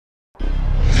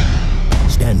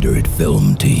standard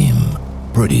film team.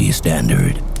 Pretty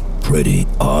standard. Pretty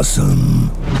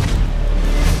awesome.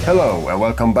 Hello and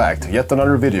welcome back to yet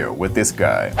another video with this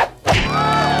guy.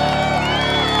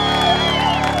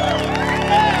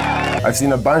 I've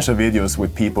seen a bunch of videos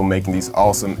with people making these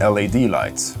awesome LED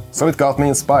lights, so it got me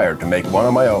inspired to make one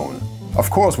of my own. Of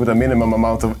course with a minimum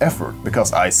amount of effort,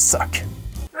 because I suck.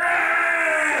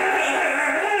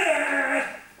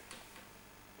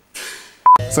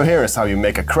 So here is how you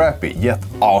make a crappy yet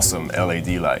awesome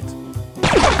LED light.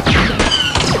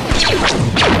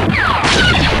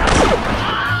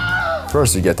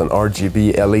 First you get an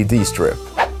RGB LED strip.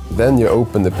 Then you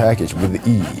open the package with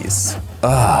ease.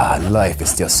 Life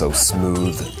is just so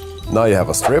smooth. Now you have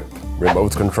a strip,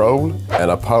 remote control,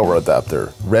 and a power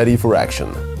adapter ready for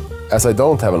action. As I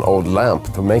don't have an old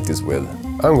lamp to make this with,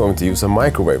 I'm going to use a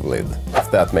microwave lid, if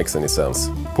that makes any sense.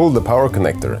 Pull the power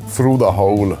connector through the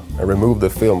hole and remove the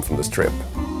film from the strip.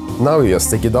 Now you just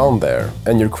stick it on there,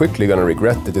 and you're quickly gonna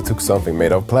regret that you took something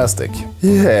made of plastic.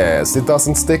 Yes, it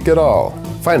doesn't stick at all.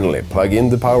 Finally, plug in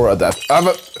the power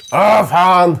adapter.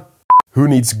 Fan! Who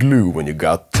needs glue when you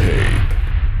got tape?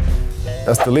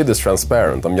 As the lid is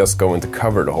transparent, I'm just going to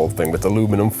cover the whole thing with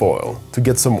aluminum foil to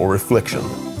get some more reflection.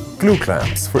 Glue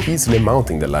clamps for easily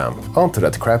mounting the lamp onto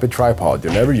that crappy tripod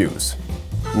you never use.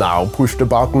 Now push the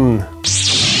button.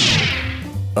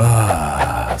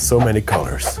 So many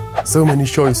colors, so many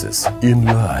choices in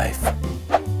life.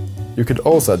 You could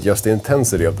also adjust the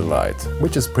intensity of the light,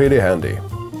 which is pretty handy.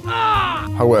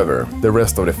 However, the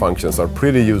rest of the functions are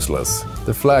pretty useless.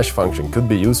 The flash function could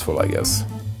be useful, I guess.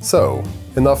 So,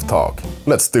 enough talk,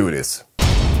 let's do this.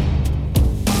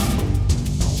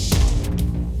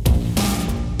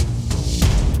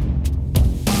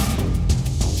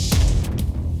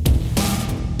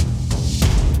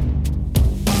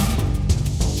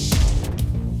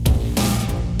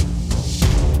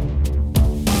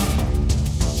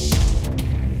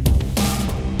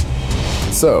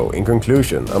 So, in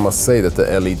conclusion, I must say that the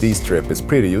LED strip is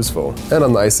pretty useful and a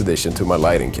nice addition to my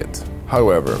lighting kit.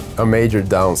 However, a major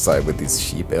downside with these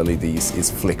cheap LEDs is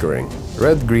flickering.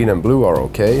 Red, green and blue are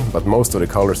okay, but most of the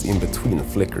colors in between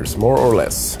flickers more or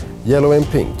less. Yellow and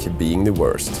pink being the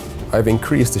worst. I've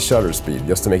increased the shutter speed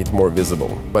just to make it more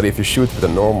visible, but if you shoot with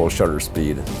a normal shutter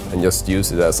speed and just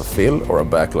use it as a fill or a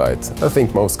backlight, I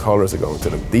think most colors are going to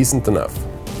look decent enough.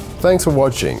 Thanks for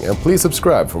watching and please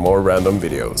subscribe for more random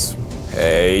videos.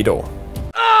 Hej då!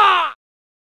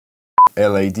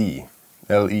 LED.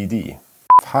 LED.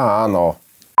 Fan och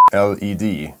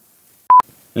LED.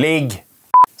 Ligg!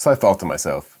 So I thought to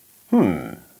myself,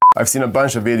 I've seen a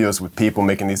bunch of videos with people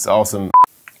making these awesome